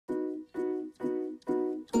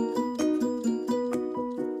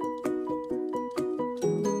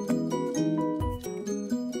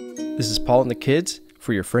This is Paul and the kids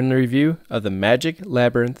for your friendly review of the Magic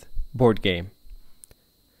Labyrinth board game.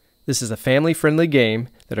 This is a family-friendly game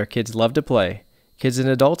that our kids love to play. Kids and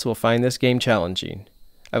adults will find this game challenging.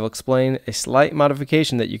 I will explain a slight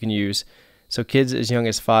modification that you can use so kids as young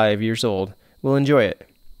as 5 years old will enjoy it.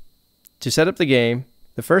 To set up the game,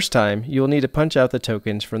 the first time you will need to punch out the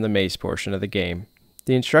tokens from the maze portion of the game.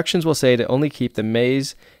 The instructions will say to only keep the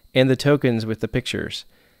maze and the tokens with the pictures,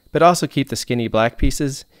 but also keep the skinny black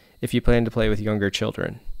pieces if you plan to play with younger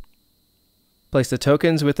children. Place the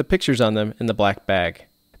tokens with the pictures on them in the black bag.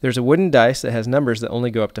 There's a wooden dice that has numbers that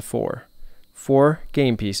only go up to 4. 4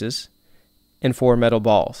 game pieces, and 4 metal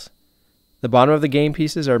balls. The bottom of the game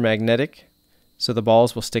pieces are magnetic, so the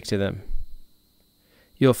balls will stick to them.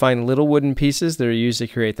 You'll find little wooden pieces that are used to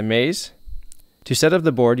create the maze. To set up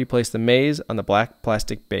the board, you place the maze on the black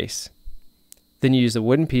plastic base. Then you use the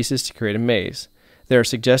wooden pieces to create a maze. There are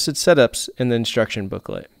suggested setups in the instruction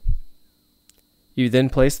booklet. You then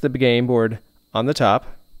place the game board on the top,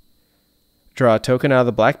 draw a token out of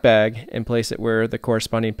the black bag, and place it where the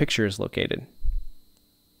corresponding picture is located.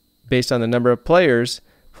 Based on the number of players,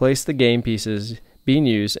 place the game pieces being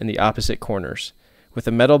used in the opposite corners, with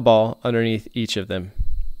a metal ball underneath each of them.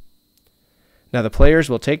 Now the players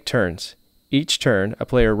will take turns. Each turn, a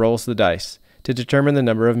player rolls the dice to determine the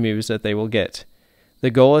number of moves that they will get.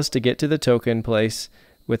 The goal is to get to the token place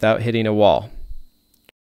without hitting a wall.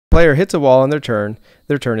 If the player hits a wall on their turn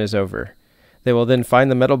is over. They will then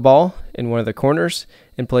find the metal ball in one of the corners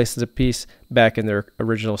and place the piece back in their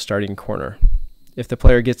original starting corner. If the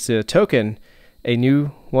player gets to a token, a new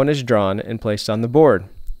one is drawn and placed on the board.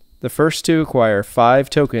 The first to acquire 5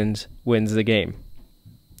 tokens wins the game.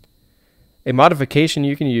 A modification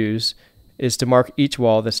you can use is to mark each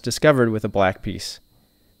wall that's discovered with a black piece.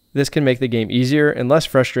 This can make the game easier and less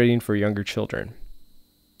frustrating for younger children.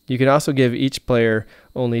 You can also give each player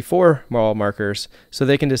only 4 wall markers so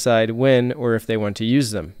they can decide when or if they want to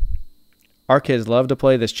use them. Our kids love to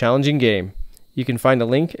play this challenging game. You can find a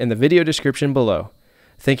link in the video description below.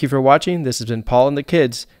 Thank you for watching. This has been Paul and the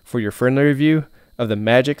kids for your friendly review of the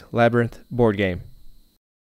Magic Labyrinth board game.